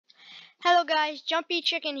Hello guys, Jumpy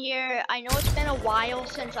Chicken here. I know it's been a while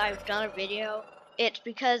since I've done a video. It's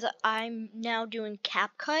because I'm now doing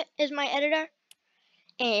CapCut as my editor,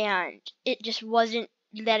 and it just wasn't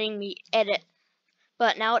letting me edit.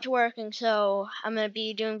 But now it's working, so I'm going to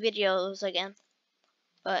be doing videos again.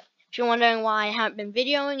 But if you're wondering why I haven't been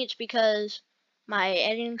videoing, it's because my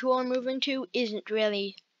editing tool I'm moving to isn't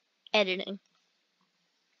really editing.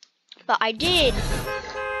 But I did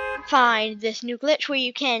find this new glitch where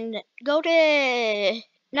you can go to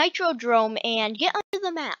Nitrodrome and get under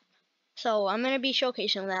the map. So I'm going to be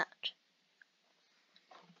showcasing that.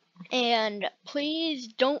 And please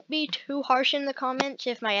don't be too harsh in the comments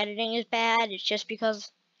if my editing is bad. It's just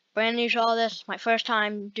because brand new to all this. My first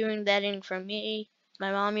time doing the editing for me.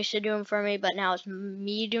 My mom used to do them for me, but now it's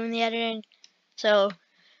me doing the editing. So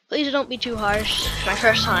please don't be too harsh. It's my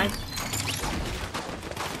first time.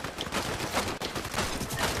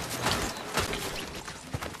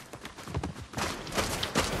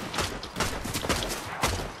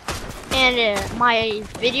 And my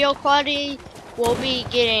video quality will be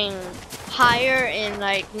getting higher in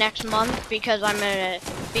like next month because I'm gonna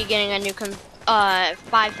be getting a new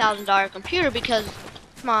 $5,000 computer because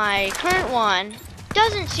my current one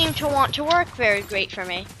doesn't seem to want to work very great for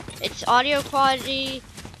me. Its audio quality,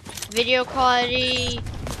 video quality,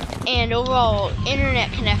 and overall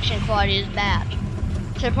internet connection quality is bad.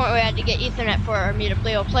 To the point where I had to get Ethernet for me to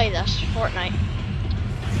be able to play this Fortnite.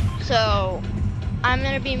 So I'm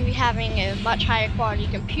going to be having a much higher quality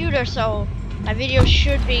computer, so my videos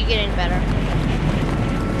should be getting better.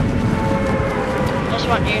 Just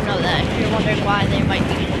want you to know that if you're wondering why they might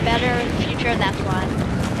be getting better in the future, that's why.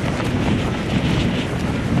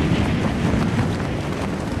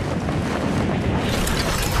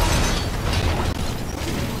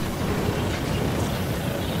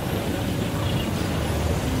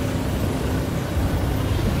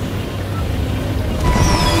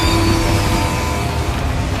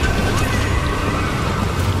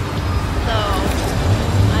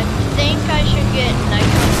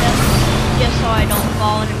 So I don't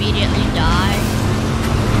fall and immediately die.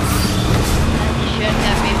 And it should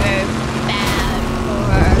that be very bad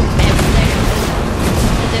for everything.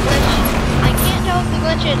 The glitch, I can't tell if the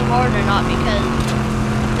glitch is hard or not because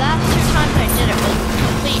the last two times I did it was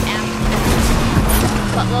complete accident.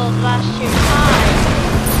 But those last two times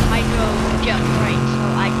I drove just right, so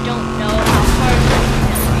I don't know how hard this is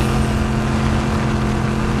going to be.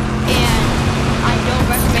 And I don't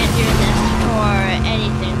recommend doing this for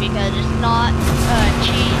anything because it's not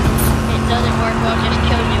cheat. It doesn't work well, it just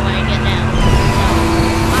kills you when you get down. So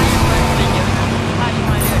I don't recommend doing that. I just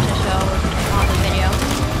want to do it to show on the video.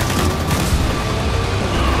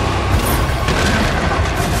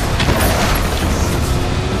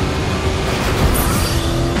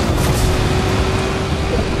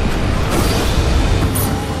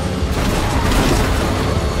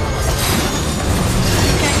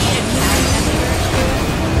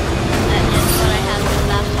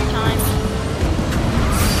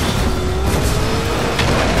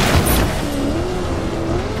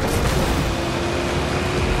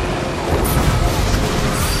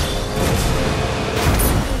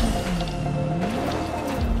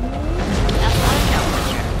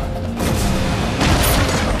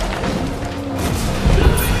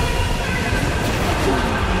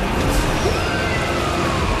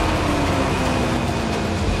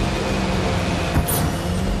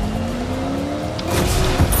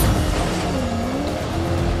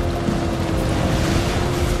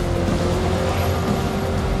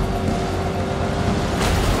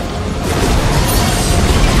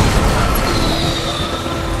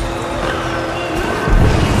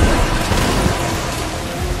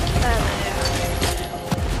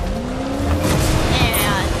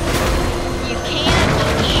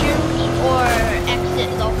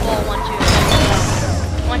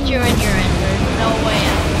 You're in, there's no way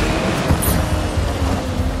out.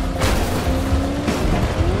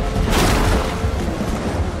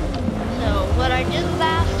 So, what I did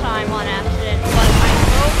last time on accident was I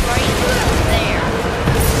drove right there.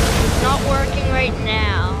 It's not working right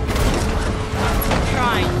now. I'm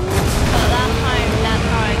trying. So last time, that's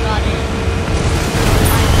how I got in.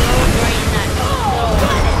 I drove right in that little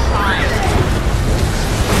sign.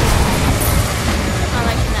 I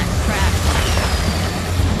like that crack.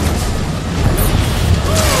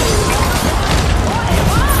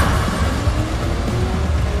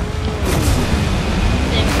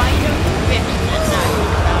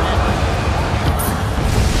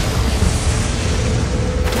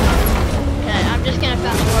 Gonna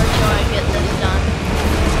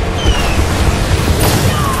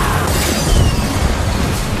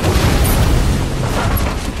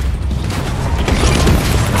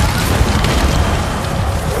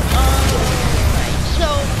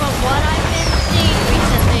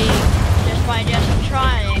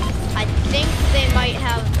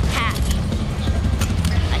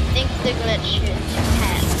the glitch is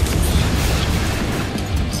patched.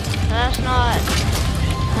 That's not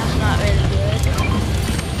really good.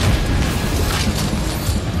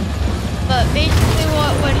 But basically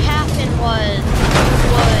what would happen was you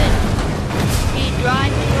would be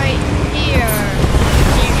driving right here,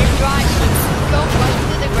 and you just drive, so you go right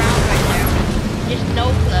through the ground right there. Just no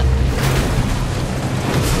flip.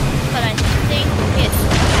 But I think it's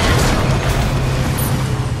patched.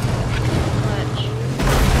 Which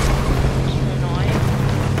is annoying.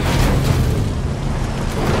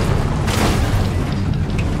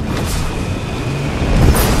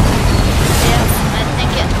 Yeah, I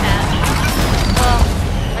think it's patched. Well,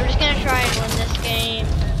 I'm just gonna try and win this game,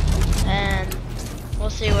 and we'll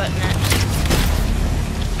see what next.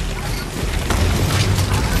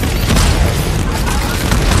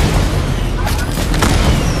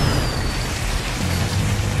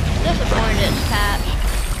 Disappointed it's patched.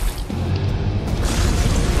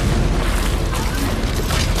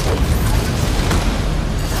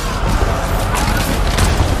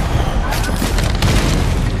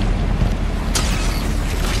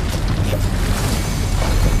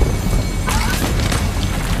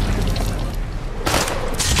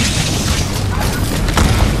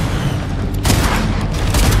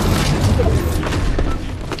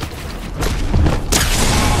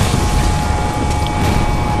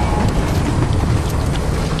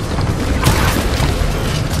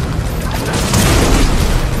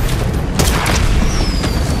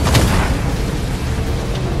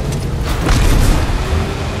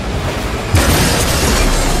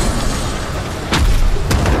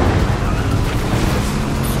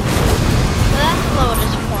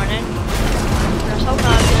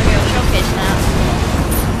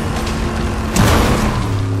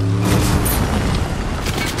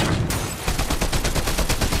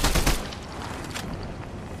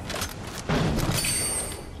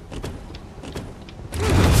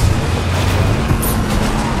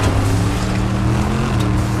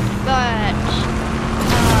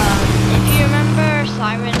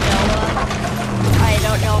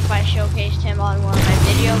 I showcased him on one of my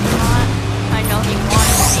videos or not. I know he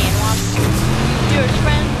wanted to be in one. He was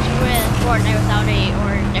friends with Fortnite Without a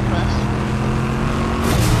or Nicholas.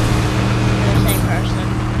 They're the same person.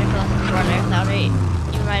 Nicholas is Fortnite Without a.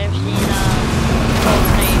 You might have seen both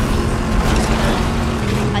names.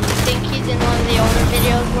 I think he's in one of the older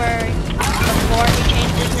videos where before he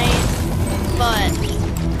changed his name, but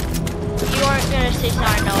you aren't gonna see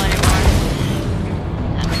Sign No anymore.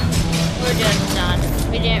 We're just done.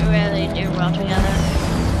 We didn't really do well together.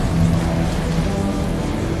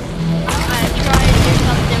 I tried to do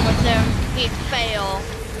something with him. He'd fail,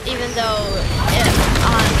 even though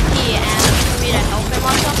he asked me to help him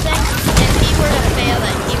on something. If he were to fail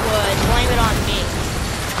it, he would blame it on me.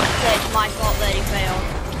 Say it's my fault that he failed.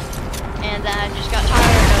 And I just got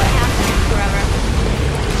tired of it happening forever.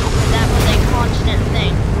 And that was a constant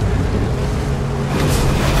thing.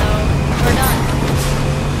 So, we're done.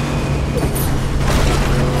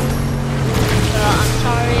 So, I'm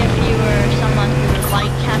sorry if you were someone who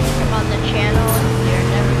liked having him on the channel. You're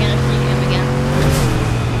never gonna see him again.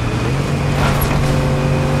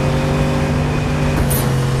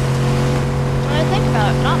 When I think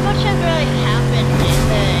about it, not much has really happened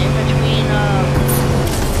in between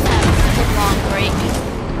that long break.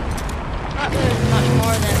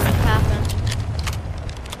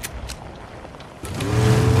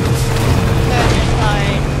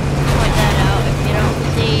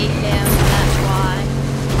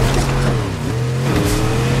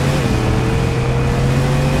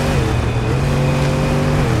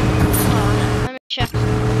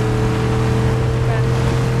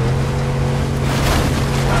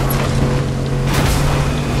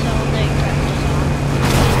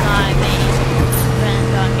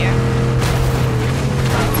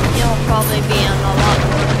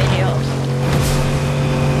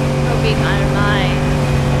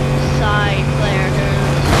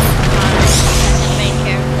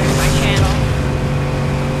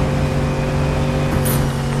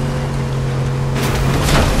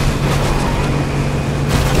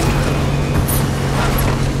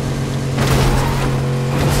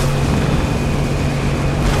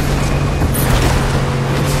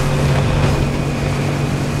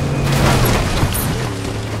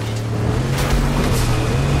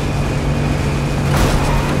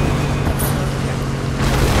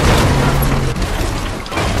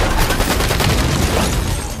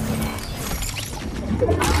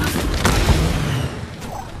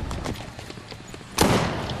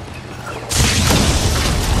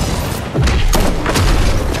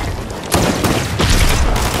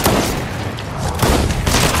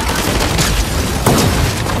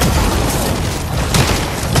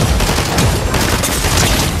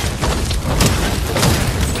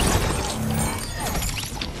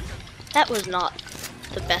 That was not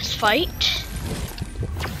the best fight.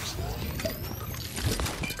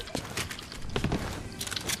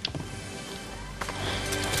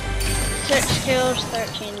 6 kills,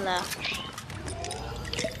 13 left.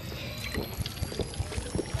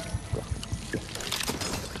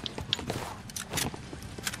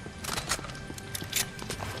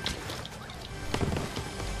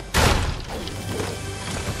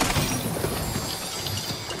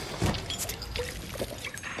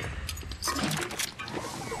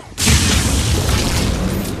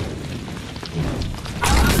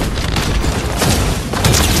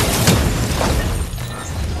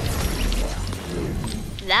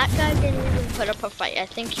 That guy didn't even put up a fight. I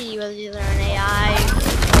think he was either an AI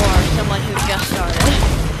or someone who just started.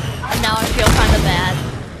 And now I feel kind of bad.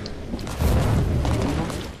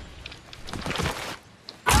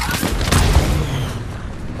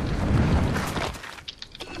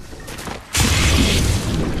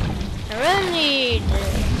 I really need...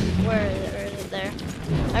 Where is it there?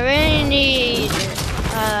 I really need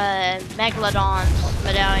Megalodon's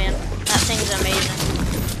medallion. That thing's amazing.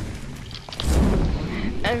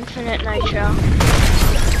 Infinite nitro.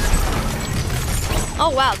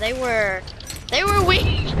 Oh wow, they were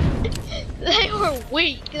weak. They were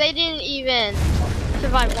weak. They didn't even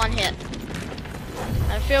survive one hit.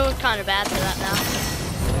 I feel kind of bad for that now.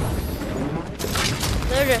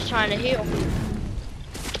 They're just trying to heal.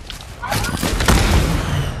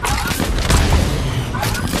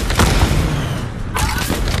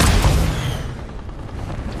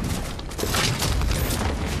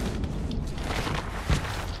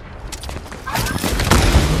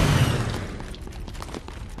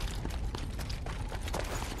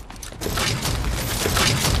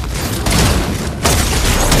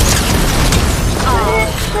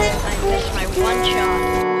 One shot.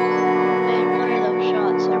 Made one of those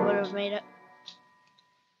shots, I would have made it.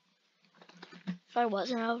 If I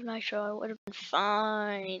wasn't out of nitro, I would have been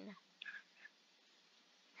fine.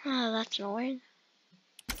 Ah, that's annoying.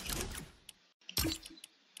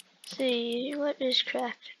 See, what is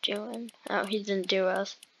Craft doing? Oh, he didn't do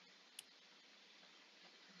us.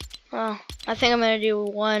 Well, I think I'm gonna do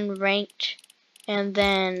one ranked, and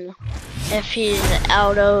then if he's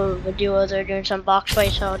out of the duos or doing some box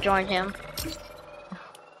fights, I'll join him.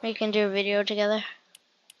 We can do a video together.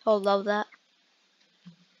 I'll love that.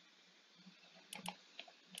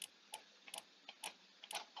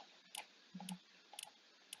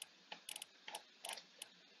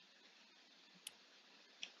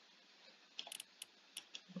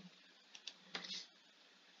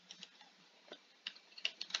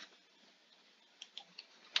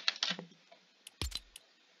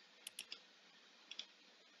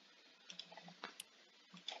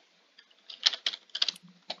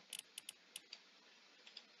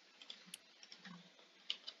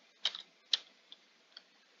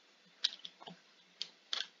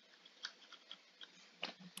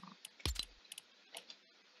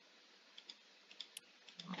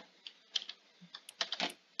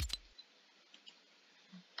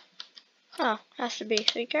 Oh, has to be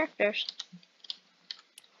 3 characters.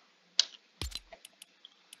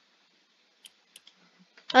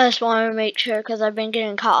 I just want to make sure because I've been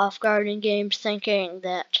getting caught off guard in games thinking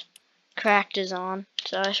that Cracked is on.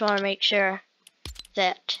 So I just want to make sure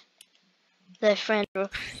that the friend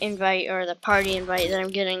invite or the party invite that I'm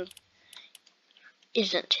getting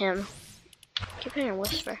isn't him. Keep hearing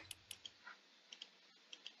whisper.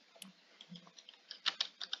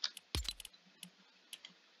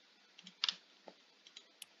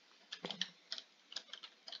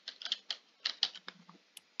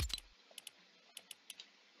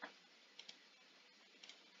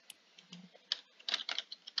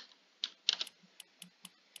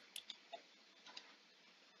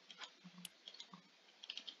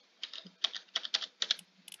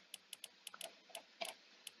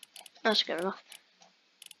 That's good enough.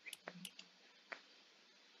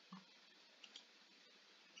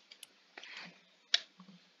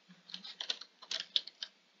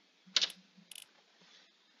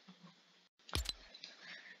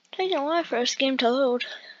 Taking a while for this game to load.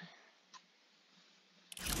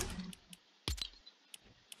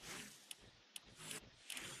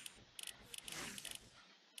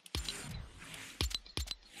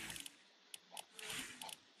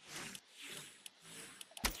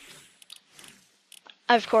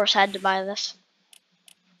 I of course had to buy this.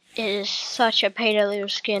 It is such a pay to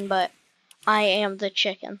lose skin, but I am the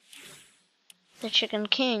chicken. The Chicken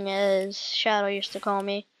King, as Shadow used to call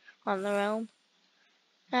me on the realm.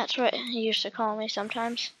 That's what he used to call me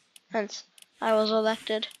sometimes, since I was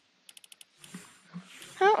elected.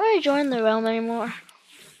 I don't really join the realm anymore.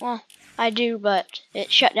 Well, I do, but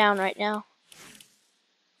it's shut down right now.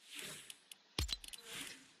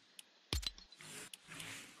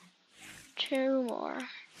 Two more.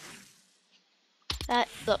 That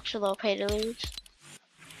looks a little pay to lose.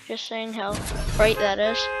 Just saying how bright that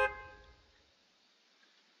is.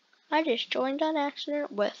 I just joined on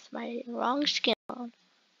accident with my wrong skin on.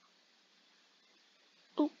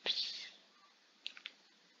 Oops.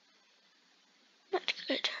 Not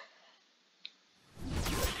good.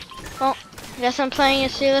 Well, I guess I'm playing a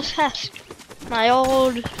Sealess Husk. My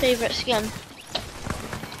old favorite skin.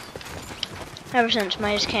 Ever since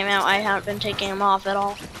Mice came out, I haven't been taking them off at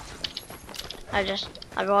all.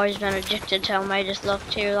 I've always been addicted to them. I just love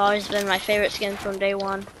to. It's always been my favorite skin from day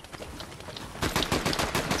one.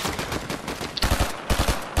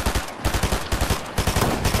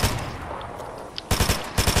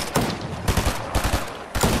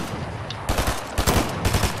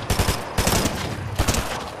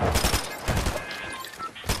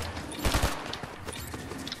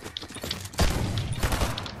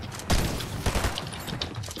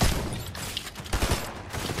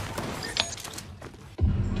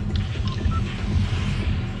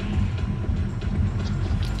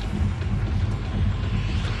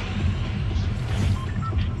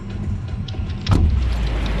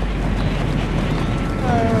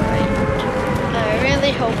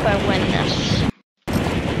 Hope I win this.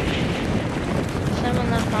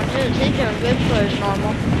 7 left on 2. He's doing good for his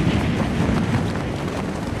normal.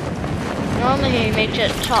 Normally he makes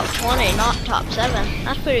it top 20, not top 7.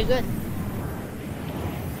 That's pretty good.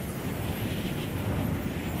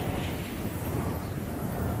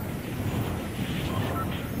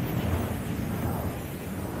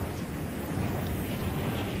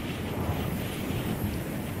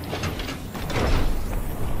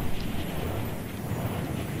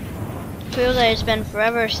 Feels like it's been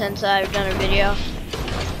forever since I've done a video.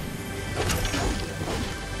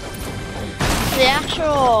 The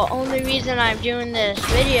actual only reason I'm doing this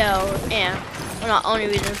video, well, not only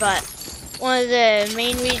reason, but one of the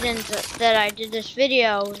main reasons that I did this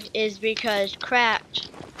video is because Cracked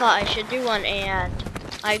thought I should do one, and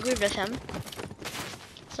I agreed with him.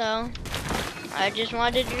 So I just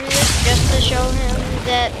wanted to do this just to show him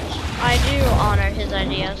that I do honor his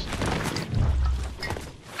ideas.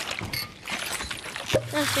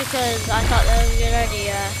 That's because I thought that was a good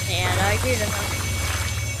idea, and I agreed with him.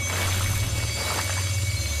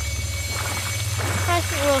 I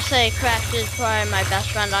will say Cracked is probably my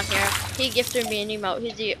best friend on here. He gifted me an emote.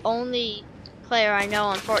 He's the only player I know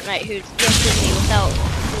on Fortnite who's gifted me without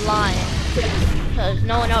lying. Because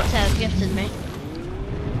no one else has gifted me.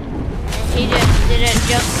 And he just did it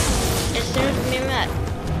just as soon as we met.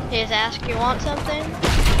 He just asked, "You want something?"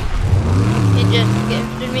 He just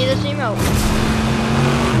gifted me this emote.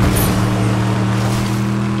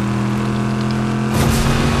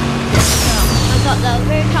 I thought that was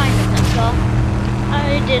very kind of him, so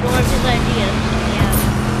I did one of his ideas and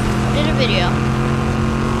did a video.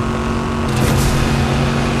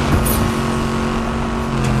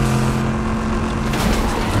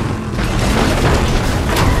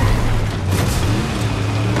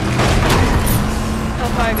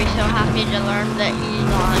 He'll probably be so happy to learn that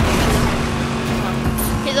he's on YouTube. Well,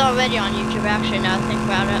 he's already on YouTube, actually, now I think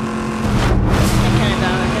about it. Thinking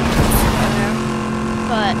about it.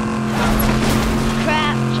 But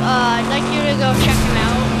Cracked, I'd like you to go check him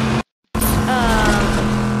out.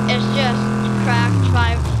 It's just Cracked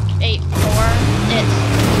 584. It's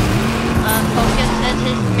Focus as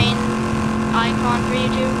his main icon for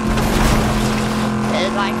YouTube.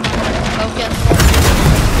 His icon is Focus.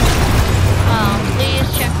 Please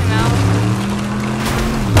check him out.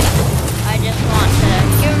 I just want to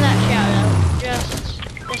give him that shout out. Just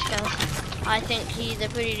because I think he's a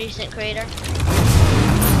pretty decent creator.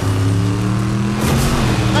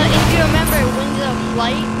 If you remember Wings of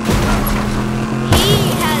Flight,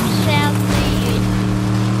 he has sadly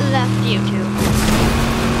left YouTube.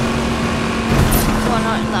 Well,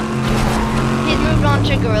 not left. He's moved on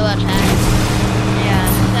to Gorilla Tag. Yeah,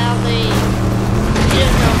 sadly, he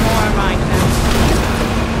doesn't know more of Minecraft.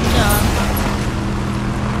 So,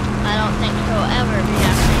 I don't think he'll ever be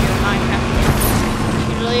actually doing Minecraft again.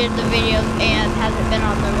 He deleted the videos and hasn't been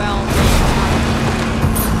on the realm in months.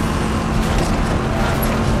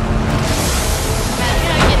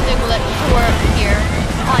 The glitch work here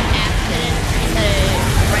on accident in the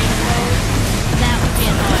rainbow, that would be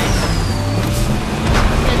annoying.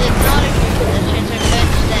 Because it's not a glitch, it's a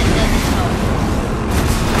glitch that doesn't help.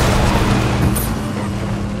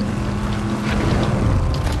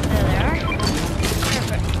 There they are.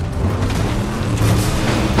 Perfect.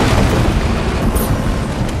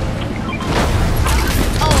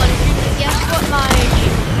 Oh, and if you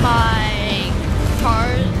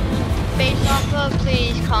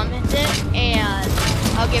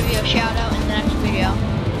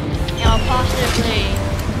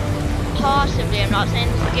possibly, I'm not saying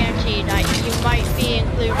this is guaranteed, you might be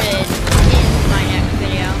included in my next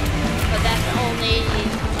video, but that's only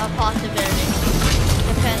a possibility.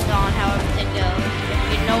 Depends on how everything goes. If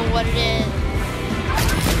you know what it is,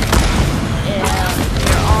 if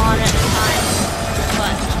you're on at the time,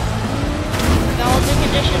 but if all the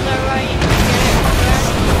conditions are right, you can get it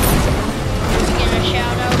correct, you get a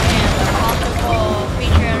shout out and a possible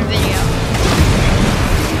feature in a video.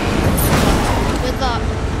 Good luck.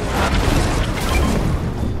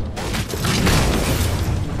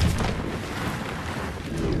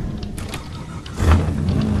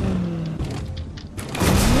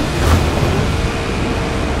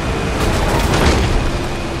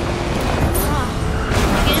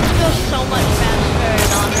 So much faster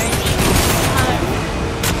non-range. I've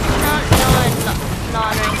not done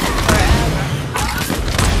non-range in forever.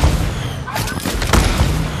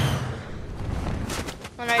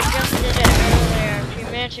 When I just did it earlier, a few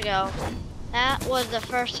minutes ago, that was the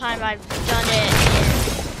first time I've done it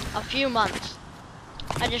in a few months.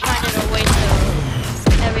 I just find it a waste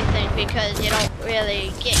of everything because you don't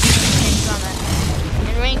really get anything from it.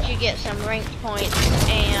 In range you get some ranked points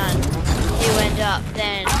and you end up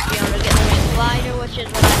then being able to get the ranked glider, which is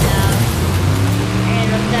what I have.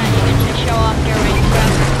 And with that you get to show off your rank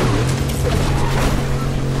forever.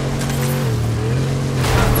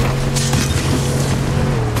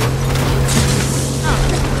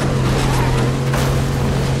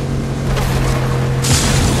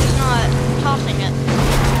 It's not tossing it.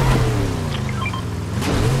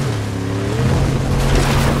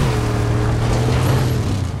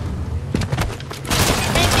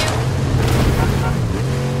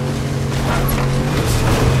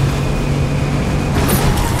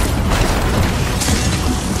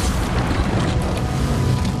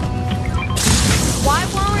 Why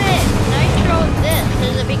won't it nitro this?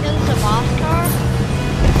 Is it because it's a boss car?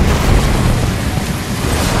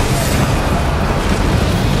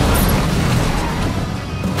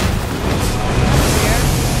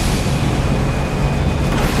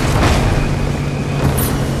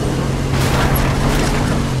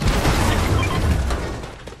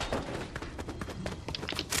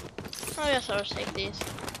 I guess I'll just take these.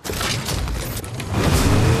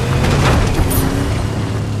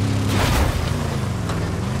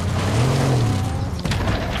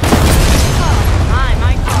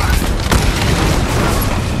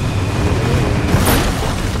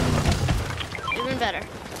 Better.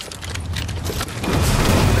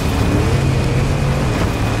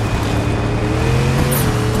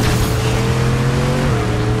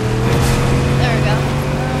 There we go.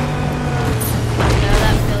 Yeah,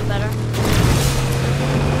 that feels better.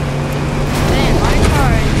 Man, my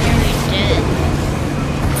car is nearly dead.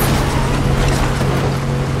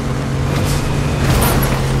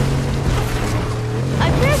 I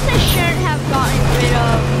feel like they shouldn't have gotten rid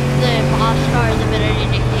of the boss car the minute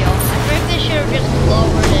you kill. I think they should have just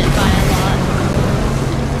lowered it by a lot.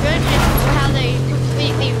 Good just how they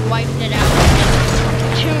completely wiped it out.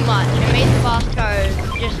 Just too much. It made the boss cars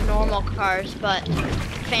just normal cars, but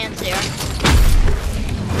fancier.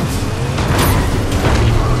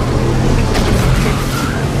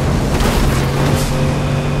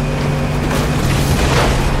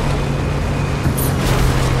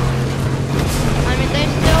 I mean, they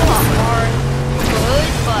still are good,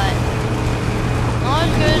 but not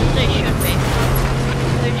as good as they should be.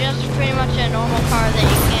 They're just pretty much a normal car that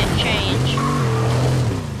you can't change.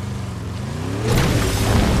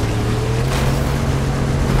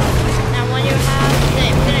 Now when you have the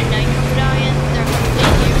infinite nitro medallion, they're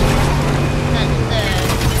completely useless. Since the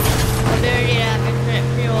ability to have infinite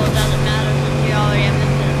fuel doesn't matter since you already have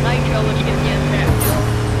infinite nitro, which gives you infinite fuel.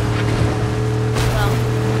 So,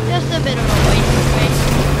 just a bit of a waste of space.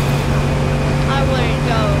 I wouldn't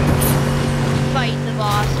go fight the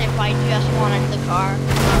boss if I just wanted the car.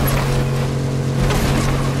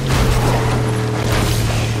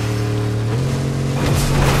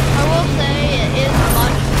 I will say it is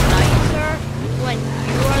much nicer when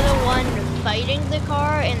you are the one fighting the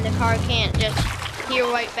car and the car can't just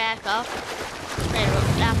heal right back up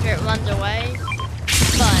and after it runs away.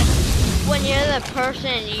 But when you're the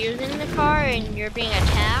person using the car and you're being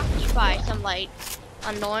attacked by some like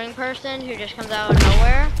annoying person who just comes out of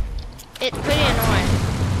nowhere, it's pretty annoying.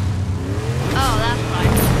 Oh, that's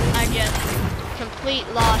fine. I just complete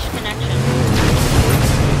lost connection.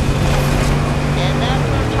 Yeah, that's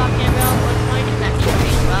what I'm talking about with my connection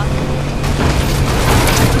being rough.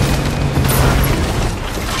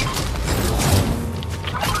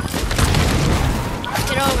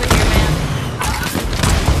 Get over here, man.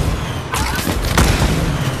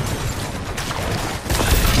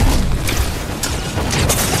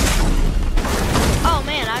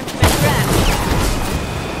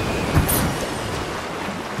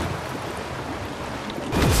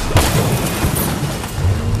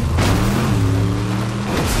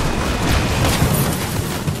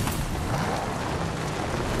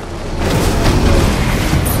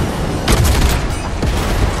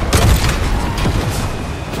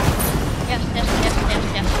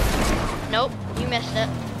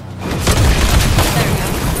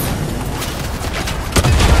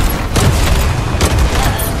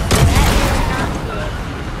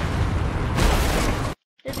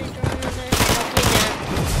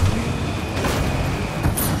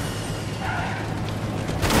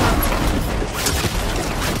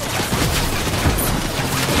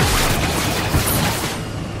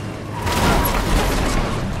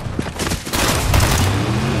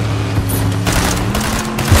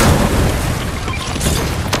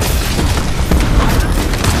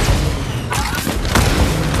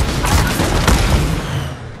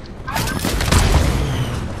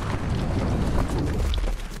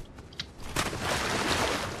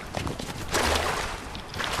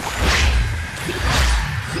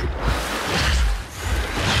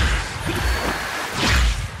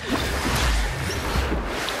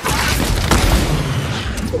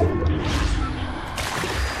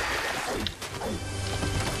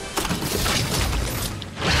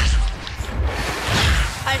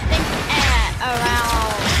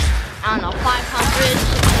 I don't know, 500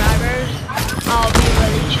 subscribers, I'll be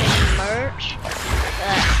releasing merch. But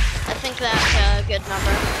I think that's a good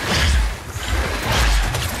number.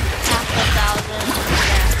 Half a thousand,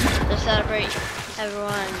 yeah, to celebrate.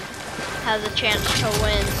 Everyone has a chance to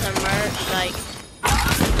win some merch, like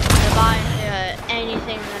to buy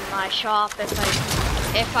anything in my shop. If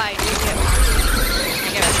I do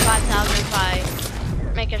get 5,000 if I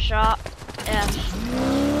make a shop. If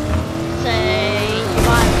say you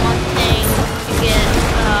buy one thing, you get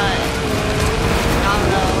I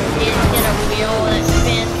don't know, you get a wheel that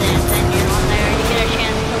spins and then you're on there, you get a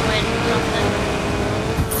chance to win something.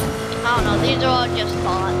 I don't know, these are all just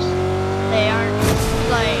thoughts. They aren't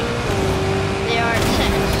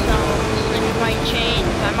set in stone. Things might change.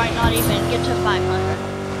 I might not even get to 500,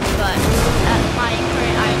 but that's my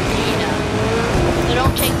current idea. So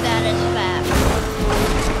don't take that as fact.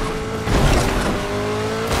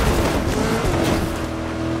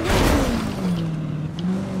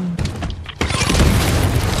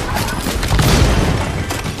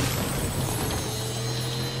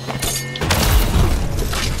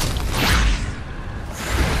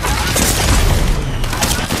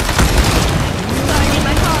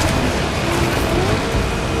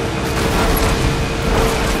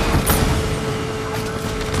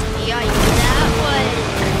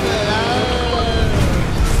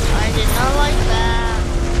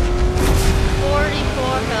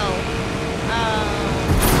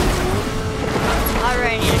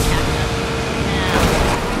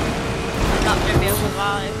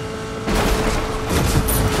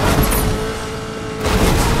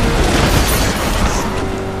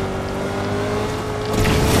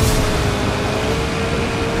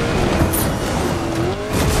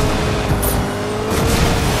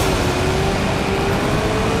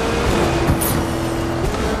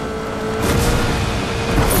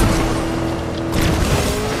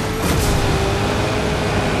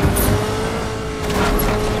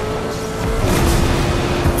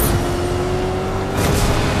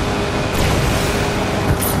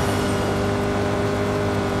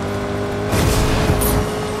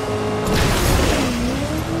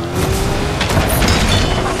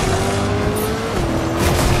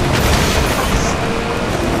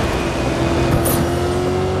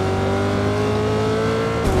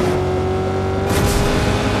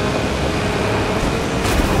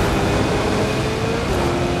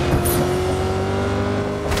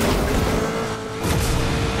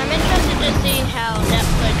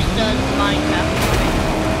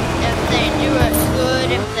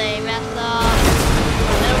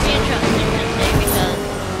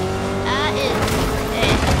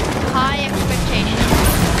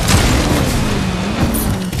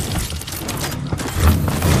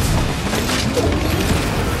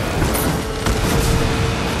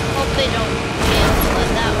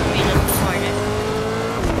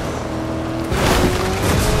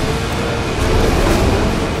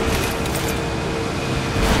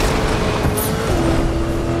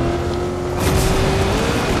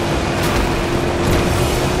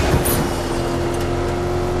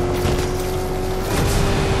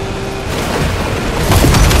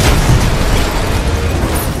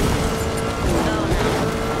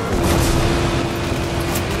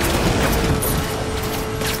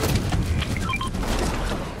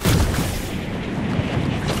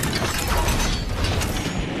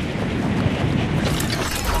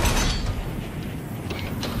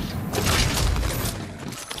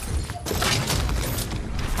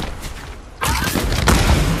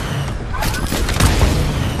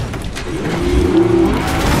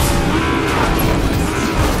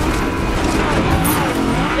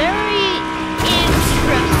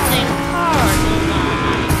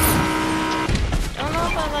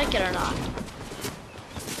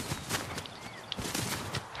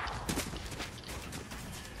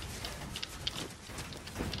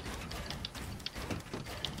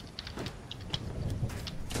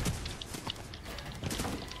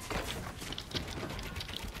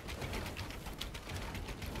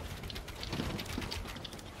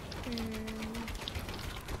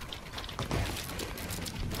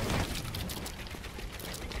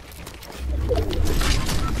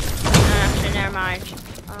 Never mind.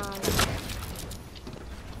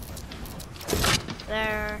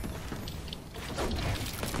 There.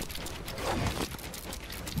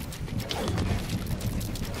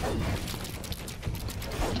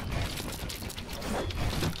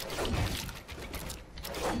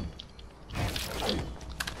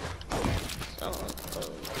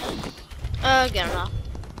 Good enough.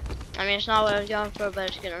 I mean, it's not what I was going for, but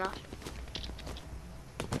it's good enough.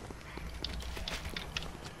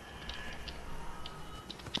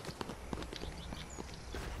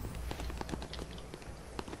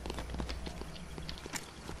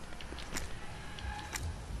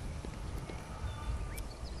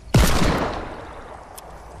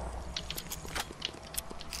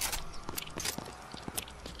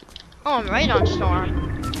 Oh, I'm right on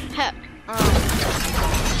storm. Heck,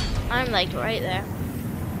 I'm like right there.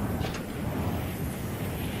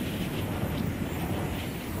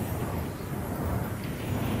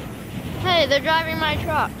 Hey, they're driving my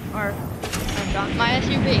truck. Or my truck, my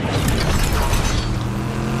SUV.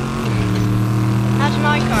 That's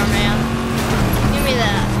my car, man. Give me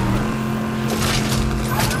that.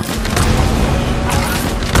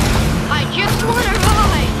 I just want to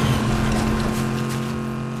ride!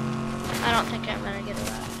 I don't think I'm gonna get a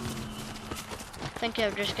ride. I think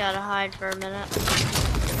I've just gotta hide for a minute.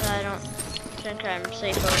 But I don't think I'm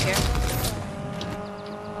safe over here.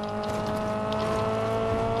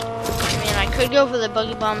 I mean, I could go for the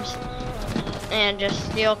buggy bumps and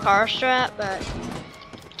just steal car strap, but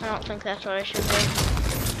I don't think that's what I should do.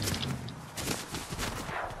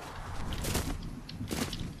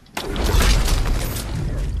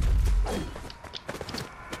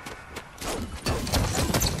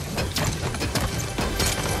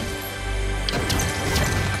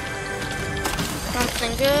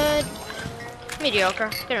 Something good. Mediocre.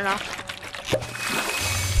 Good enough.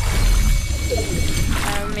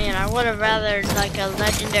 I mean, I would have rather like a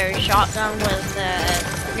legendary shotgun with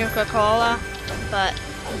Nuka-Cola, but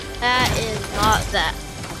that is not that.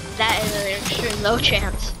 That is an extreme low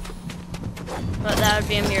chance. But that would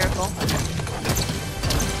be a miracle.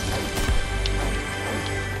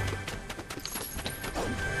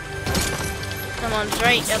 Someone's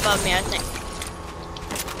right above me, I think.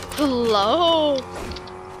 Hello?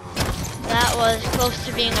 That was close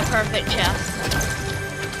to being a perfect chest.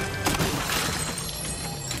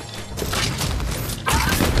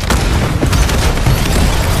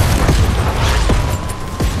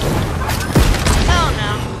 Oh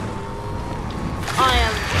no. I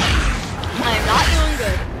am not doing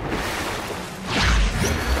good.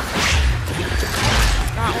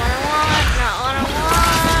 Not what I want, not what I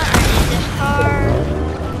want. I need this car.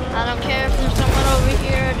 I don't care if there's someone over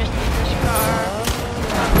here, I just need this car.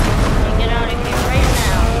 Let me get out of here right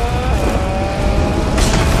now.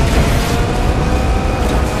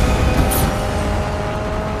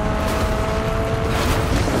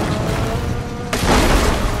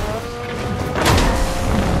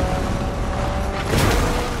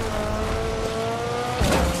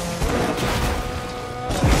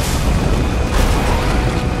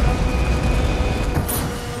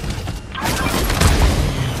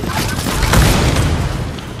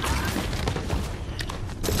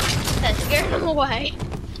 That scared him away.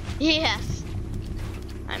 Yes.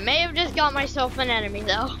 I may have just got myself an enemy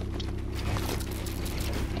though.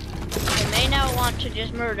 They may now want to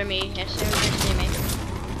just murder me as soon as they see me.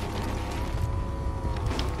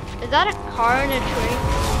 Is that a car in a tree?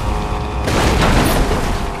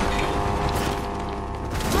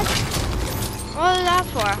 What is that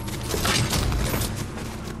for?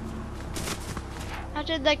 How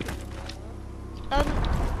did like...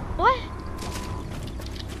 what?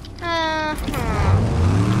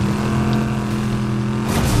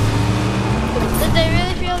 Did they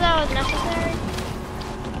really feel that was necessary?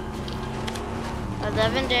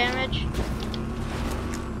 11 damage.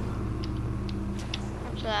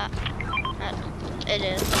 What's that? It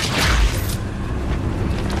is.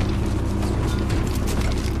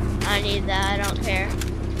 I need that, I don't care.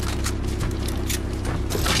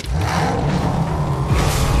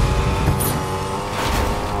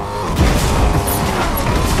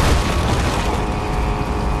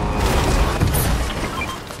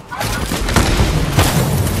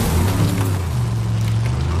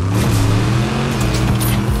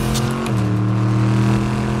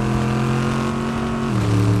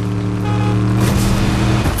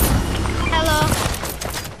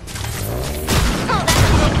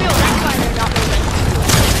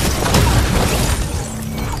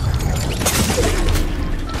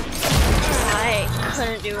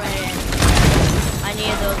 Do anything. I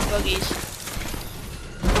need those boogies.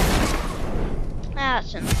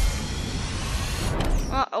 That's enough.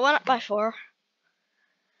 Well, I went up by 4.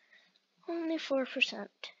 Only 4%.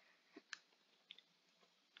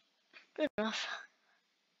 Good enough.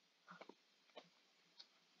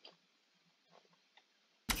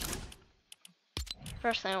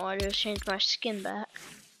 First thing I want to do is change my skin back.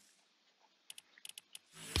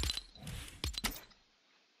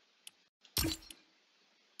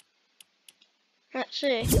 Let's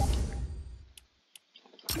see.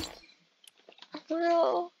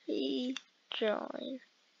 Will he join?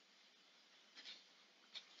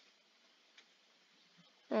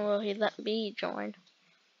 Or will he let me join?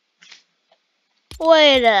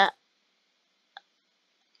 Wait up.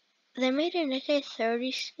 They made an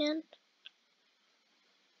AK-30 skin?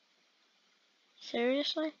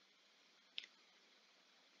 Seriously?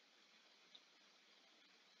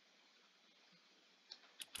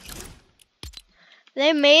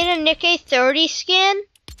 They made a Nikkei 30 skin?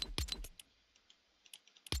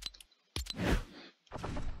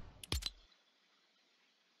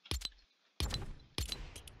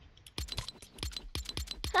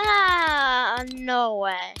 Ah, no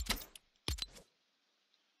way.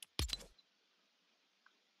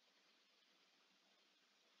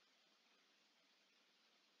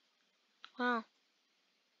 Wow.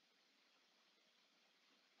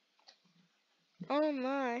 Oh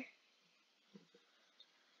my.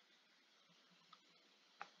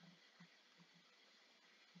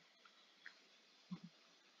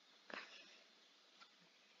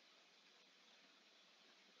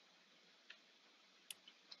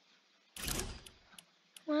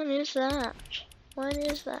 When is that? When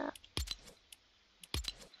is that?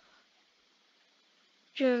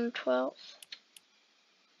 June 12th.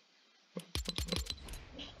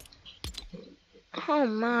 Oh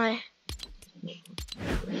my.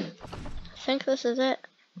 I think this is it.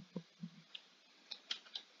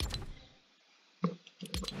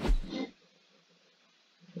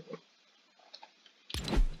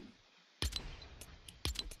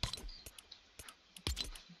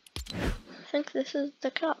 I think this is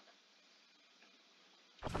the cup.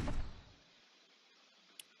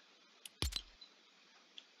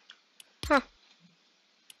 Huh.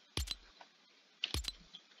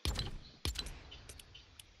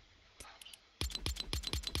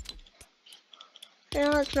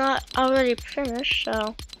 No, it's not already finished,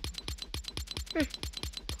 so.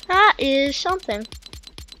 That is something.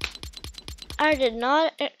 I did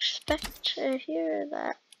not expect to hear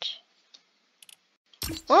that.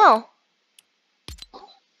 Well,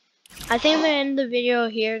 I think I'm gonna end the video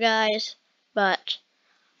here, guys, but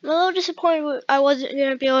I'm a little disappointed I wasn't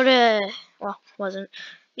gonna be able to, well, wasn't.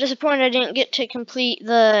 Disappointed I didn't get to complete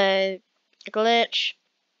the glitch.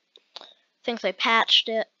 I think they patched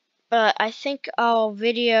it, but I think I'll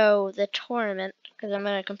video the tournament, because I'm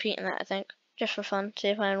gonna compete in that, I think, just for fun, see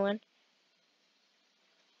if I can win.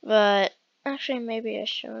 But, actually, maybe I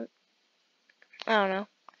shouldn't. I don't know.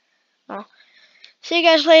 Well, see you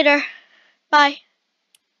guys later. Bye.